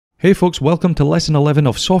Hey folks, welcome to Lesson 11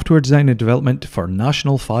 of Software Design and Development for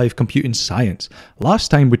National 5 Computing Science. Last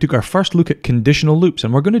time we took our first look at conditional loops,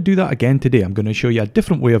 and we're going to do that again today. I'm going to show you a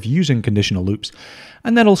different way of using conditional loops,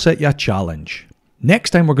 and then I'll set you a challenge.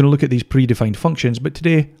 Next time we're going to look at these predefined functions, but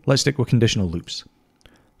today let's stick with conditional loops.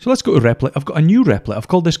 So let's go to Replit. I've got a new Replit. I've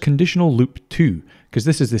called this Conditional Loop 2, because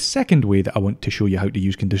this is the second way that I want to show you how to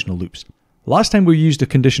use conditional loops. Last time we used a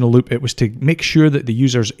conditional loop, it was to make sure that the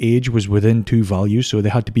user's age was within two values, so they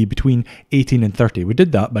had to be between 18 and 30. We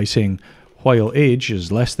did that by saying while age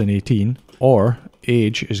is less than 18 or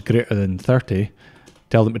age is greater than 30,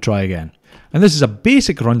 tell them to try again. And this is a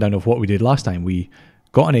basic rundown of what we did last time. We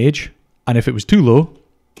got an age, and if it was too low,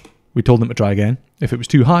 we told them to try again. If it was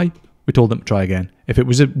too high, we told them to try again. If it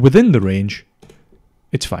was within the range,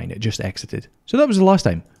 it's fine, it just exited. So that was the last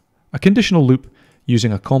time. A conditional loop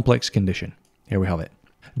using a complex condition. Here we have it.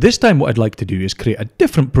 This time what I'd like to do is create a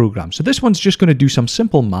different program. So this one's just going to do some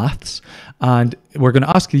simple maths, and we're going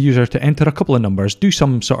to ask the user to enter a couple of numbers, do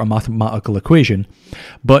some sort of mathematical equation.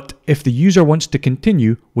 But if the user wants to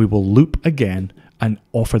continue, we will loop again and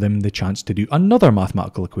offer them the chance to do another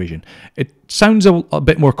mathematical equation. It sounds a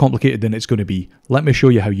bit more complicated than it's going to be. Let me show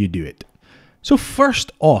you how you do it. So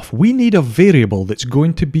first off, we need a variable that's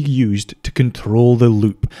going to be used to control the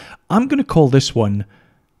loop. I'm going to call this one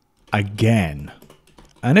again.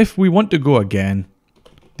 And if we want to go again,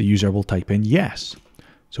 the user will type in yes.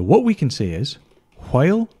 So what we can say is,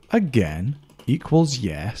 while again equals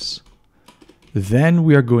yes, then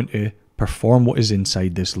we are going to perform what is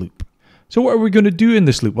inside this loop. So what are we going to do in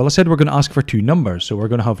this loop? Well, I said we're going to ask for two numbers. So we're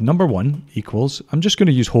going to have number one equals, I'm just going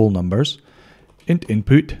to use whole numbers, int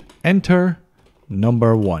input, enter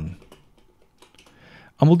number one.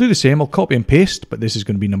 And we'll do the same, I'll copy and paste, but this is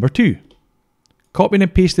going to be number two. Copying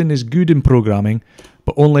and pasting is good in programming,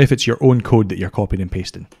 but only if it's your own code that you're copying and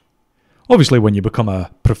pasting. Obviously, when you become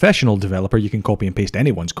a professional developer, you can copy and paste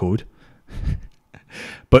anyone's code.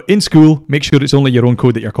 But in school, make sure it's only your own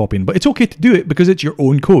code that you're copying. But it's okay to do it because it's your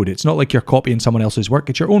own code. It's not like you're copying someone else's work,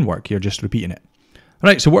 it's your own work. You're just repeating it.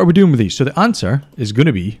 Right, so what are we doing with these? So the answer is going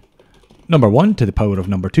to be number one to the power of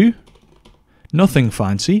number two. Nothing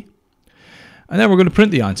fancy. And then we're going to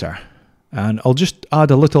print the answer. And I'll just add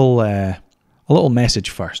a little message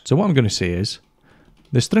first. So what I'm going to say is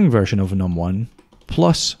the string version of num1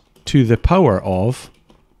 plus to the power of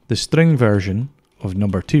the string version of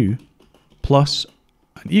number 2 plus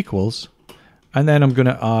and equals, and then I'm going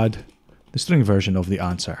to add the string version of the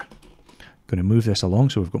answer. I'm going to move this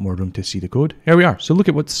along so we've got more room to see the code. Here we are. So look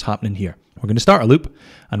at what's happening here. We're going to start a loop,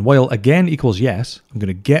 and while again equals yes, I'm going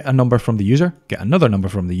to get a number from the user, get another number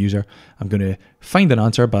from the user. I'm going to find an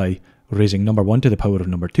answer by raising number 1 to the power of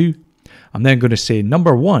number 2. I'm then going to say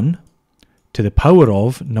number 1 to the power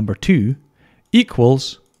of number 2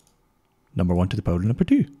 equals number 1 to the power of number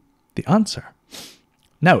 2, the answer.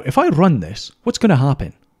 Now, if I run this, what's going to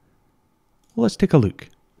happen? Well, let's take a look.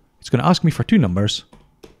 It's going to ask me for two numbers.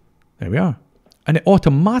 There we are. And it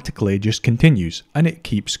automatically just continues, and it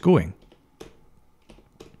keeps going.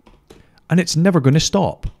 And it's never going to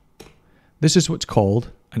stop. This is what's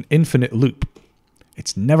called an infinite loop.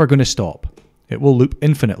 It's never going to stop. It will loop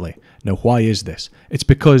infinitely. Now, why is this? It's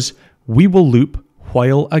because we will loop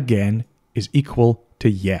while again is equal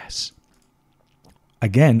to yes.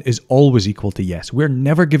 Again is always equal to yes. We're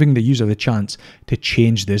never giving the user the chance to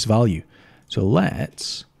change this value. So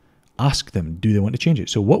let's ask them, do they want to change it?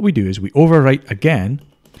 So what we do is we overwrite again.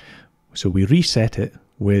 So we reset it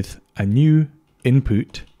with a new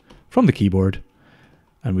input from the keyboard.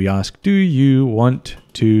 And we ask, do you want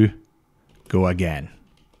to go again?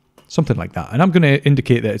 Something like that. And I'm going to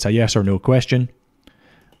indicate that it's a yes or no question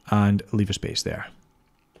and leave a space there.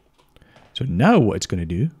 So now what it's going to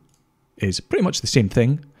do is pretty much the same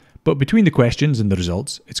thing, but between the questions and the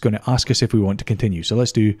results, it's going to ask us if we want to continue. So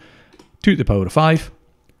let's do 2 to the power of 5,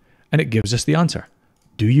 and it gives us the answer.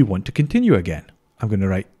 Do you want to continue again? I'm going to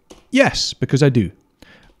write yes, because I do.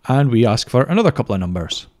 And we ask for another couple of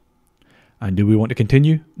numbers. And do we want to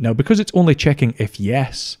continue? Now, because it's only checking if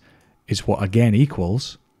yes is what again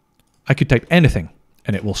equals, I could type anything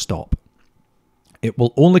and it will stop. It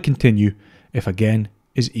will only continue if again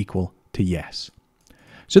is equal to yes.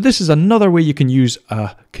 So this is another way you can use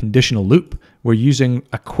a conditional loop. We're using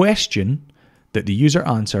a question that the user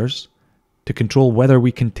answers to control whether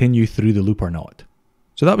we continue through the loop or not.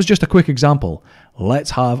 So that was just a quick example.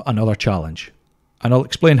 Let's have another challenge. And I'll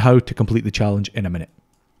explain how to complete the challenge in a minute.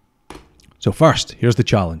 So first, here's the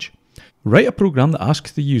challenge. Write a program that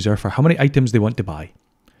asks the user for how many items they want to buy.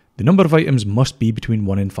 The number of items must be between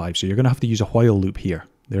 1 and 5, so you're going to have to use a while loop here.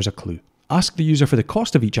 There's a clue. Ask the user for the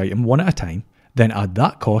cost of each item one at a time, then add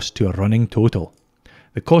that cost to a running total.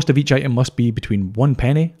 The cost of each item must be between 1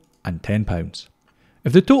 penny and £10.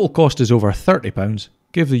 If the total cost is over £30,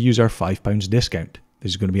 give the user £5 discount.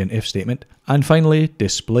 This is going to be an if statement. And finally,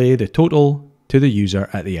 display the total to the user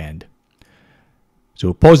at the end.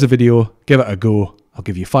 So pause the video, give it a go. I'll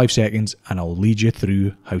give you 5 seconds and I'll lead you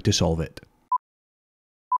through how to solve it.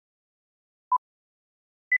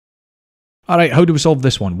 Alright, how do we solve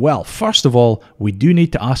this one? Well, first of all, we do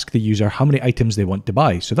need to ask the user how many items they want to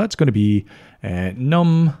buy. So that's going to be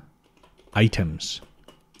num items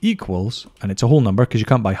equals, and it's a whole number because you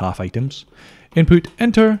can't buy half items. Input,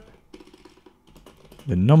 enter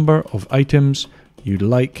the number of items you'd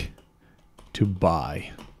like to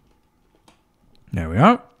buy. There we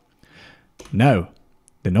are. Now,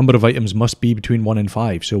 the number of items must be between 1 and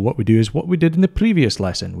 5. So what we do is what we did in the previous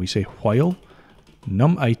lesson. We say while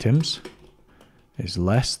num items is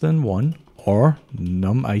less than 1 or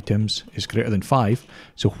num items is greater than 5.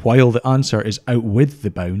 So while the answer is out with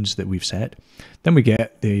the bounds that we've set, then we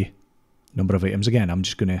get the number of items again. I'm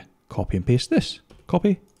just going to copy and paste this.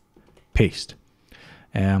 Copy, paste.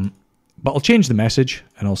 But I'll change the message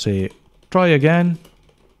and I'll say try again.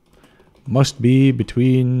 Must be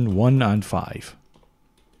between 1 and 5.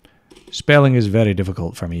 Spelling is very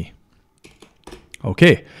difficult for me.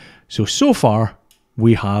 Okay, so far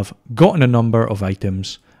we have gotten a number of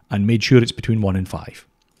items and made sure it's between 1 and 5.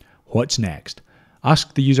 What's next?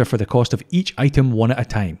 Ask the user for the cost of each item one at a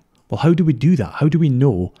time. Well, how do we do that? How do we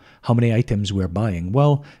know how many items we're buying?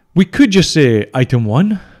 Well, we could just say item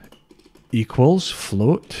 1 equals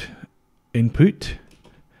float input.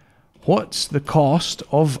 What's the cost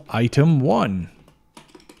of item 1?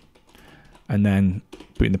 And then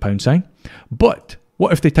put in the pound sign. But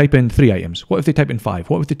what if they type in 3 items? What if they type in 5?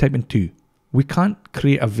 What if they type in 2? We can't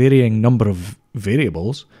create a varying number of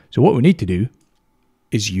variables. So what we need to do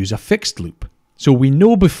is use a fixed loop. So we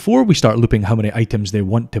know before we start looping how many items they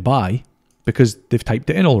want to buy because they've typed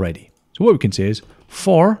it in already. So what we can say is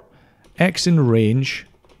for x in range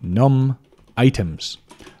num items.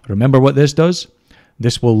 Remember what this does?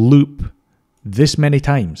 This will loop this many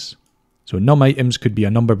times. So num items could be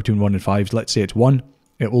a number between 1 and 5. Let's say it's 1.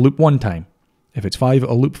 It will loop 1 time. If it's 5,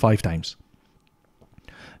 it'll loop 5 times.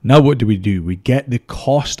 Now what do? We get the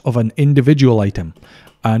cost of an individual item.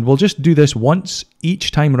 And we'll just do this once each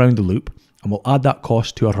time around the loop. And we'll add that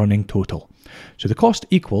cost to a running total. So the cost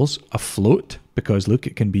equals a float, because look,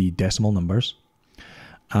 it can be decimal numbers.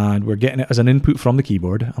 And we're getting it as an input from the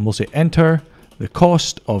keyboard. And we'll say enter the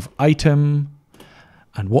cost of item.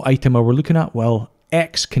 And what item are we looking at? Well,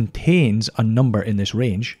 X contains a number in this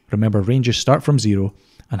range. Remember, ranges start from 0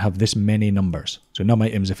 and have this many numbers. So num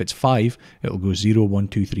items, if it's 5, it'll go 0, 1,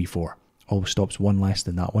 2, 3, 4. Always stops one less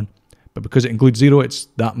than that one. But because it includes 0, it's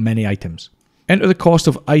that many items. Enter the cost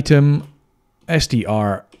of item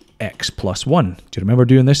str x plus 1. Do you remember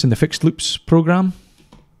doing this in the fixed loops program?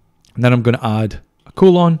 And then I'm going to add a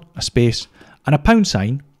colon, a space, and a pound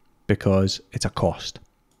sign because it's a cost.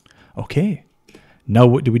 Okay. Now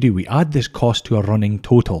what do? We add this cost to a running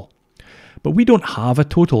total. But we don't have a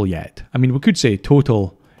total yet. I mean, we could say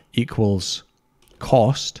total equals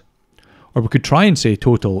cost, or we could try and say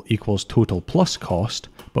total equals total plus cost.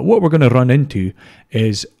 But what we're going to run into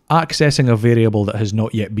is accessing a variable that has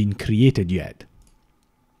not yet been created yet.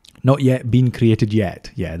 Not yet been created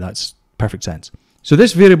yet. Yeah, that's perfect sense. So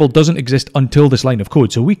this variable doesn't exist until this line of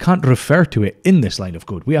code, so we can't refer to it in this line of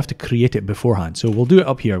code. We have to create it beforehand. So we'll do it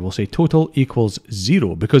up here. We'll say total equals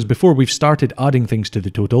 0, because before we've started adding things to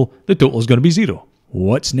the total is going to be 0.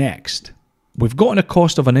 What's next? We've gotten a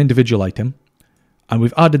cost of an individual item, and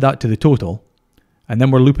we've added that to the total, and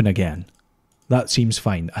then we're looping again. That seems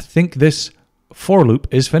fine. I think this for loop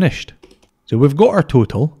is finished. So we've got our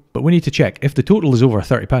total, but we need to check. If the total is over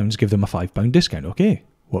 £30, give them a £5 discount. Okay,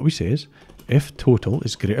 what we say is, if total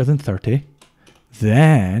is greater than 30,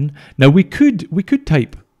 then... Now we could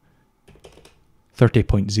type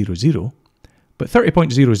 30.00, but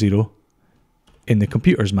 30.00 in the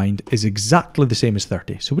computer's mind is exactly the same as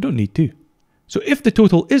 30, so we don't need to. So if the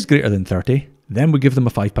total is greater than 30, then we give them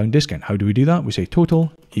a £5 discount. How do we do that? We say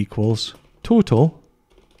total equals total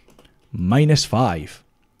minus 5.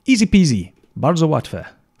 Easy peasy. Bardzo łatwe.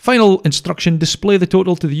 Final instruction, display the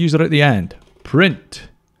total to the user at the end. Print.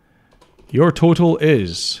 Your total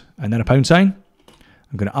is, and then a pound sign.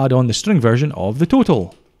 I'm going to add on the string version of the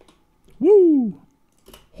total. Woo!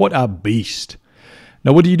 What a beast.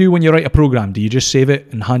 Now what do you do when you write a program? Do you just save it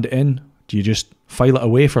and hand it in? Do you just file it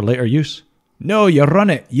away for later use? No, you run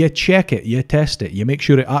it, you check it, you test it, you make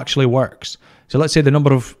sure it actually works. So let's say the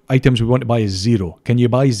number of items we want to buy is 0. Can you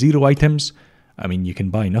buy 0 items? I mean, you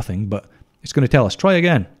can buy nothing, but it's going to tell us, try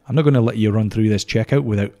again. I'm not going to let you run through this checkout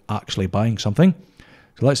without actually buying something.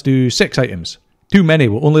 So let's do 6 items. Too many.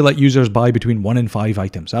 We'll only let users buy between 1 and 5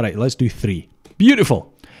 items. All right, let's do 3.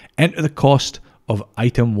 Beautiful. Enter the cost of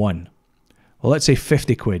item 1. Well, let's say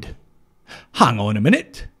 50 quid. Hang on a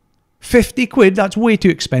minute. 50 quid? That's way too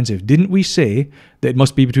expensive. Didn't we say that it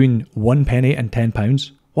must be between 1 penny and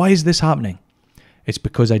 £10? Why is this happening? It's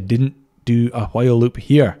because I didn't do a while loop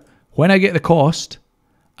here. When I get the cost,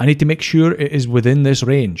 I need to make sure it is within this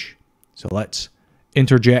range. So let's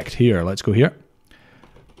interject here. Let's go here.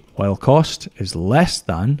 While cost is less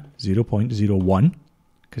than 0.01,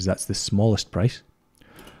 because that's the smallest price,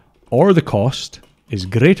 or the cost is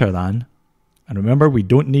greater than, and remember we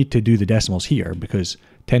don't need to do the decimals here because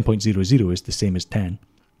 10.00 is the same as 10.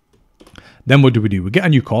 Then what do? We get a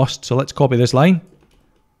new cost, so let's copy this line.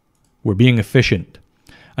 We're being efficient.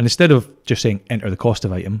 And instead of just saying enter the cost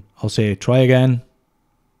of item, I'll say try again.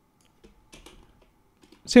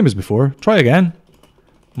 Same as before, try again.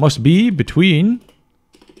 Must be between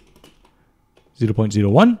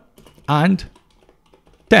 0.01 and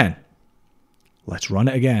 10. Let's run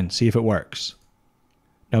it again, see if it works.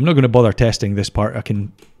 Now I'm not going to bother testing this part, I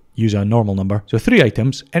can use a normal number. So 3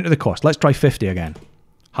 items, enter the cost. Let's try 50 again.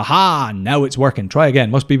 Haha, now it's working. Try again.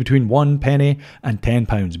 Must be between 1 penny and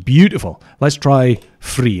 £10. Beautiful. Let's try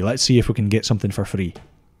free. Let's see if we can get something for free.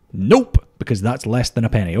 Nope, because that's less than a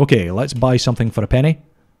penny. Okay, let's buy something for a penny.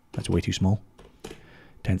 That's way too small.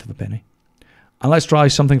 1/10 of a penny. And let's try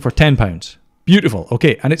something for £10. Beautiful.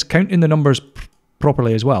 Okay, and it's counting the numbers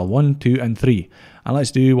properly as well. 1, 2, and 3. And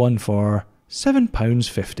let's do one for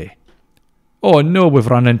 £7.50. Oh no, we've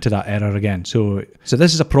run into that error again. So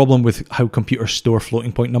this is a problem with how computers store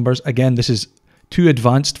floating point numbers. Again, this is too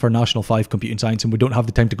advanced for National 5 Computing Science and we don't have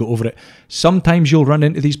the time to go over it. Sometimes you'll run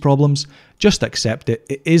into these problems. Just accept it.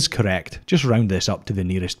 It is correct. Just round this up to the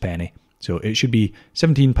nearest penny. So it should be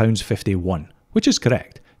 £17.51, which is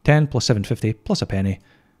correct. 10 plus 7.50 plus a penny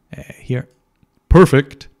here.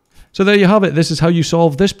 Perfect. So there you have it. This is how you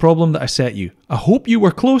solve this problem that I set you. I hope you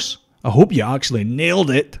were close. I hope you actually nailed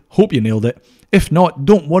it. Hope you nailed it. If not,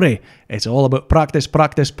 don't worry. It's all about practice,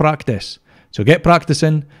 practice, practice. So get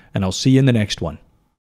practicing and I'll see you in the next one.